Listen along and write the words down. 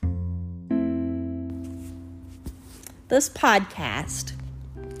This podcast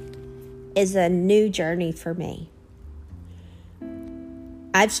is a new journey for me.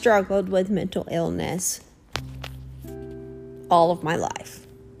 I've struggled with mental illness all of my life.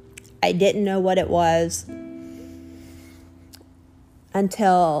 I didn't know what it was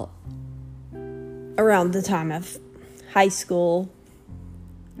until around the time of high school.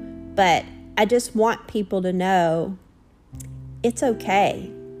 But I just want people to know it's okay.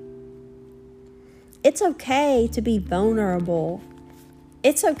 It's okay to be vulnerable.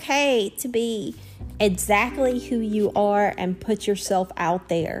 It's okay to be exactly who you are and put yourself out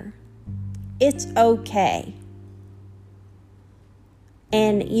there. It's okay.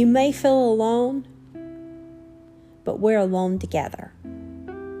 And you may feel alone, but we're alone together.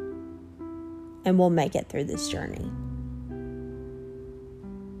 And we'll make it through this journey.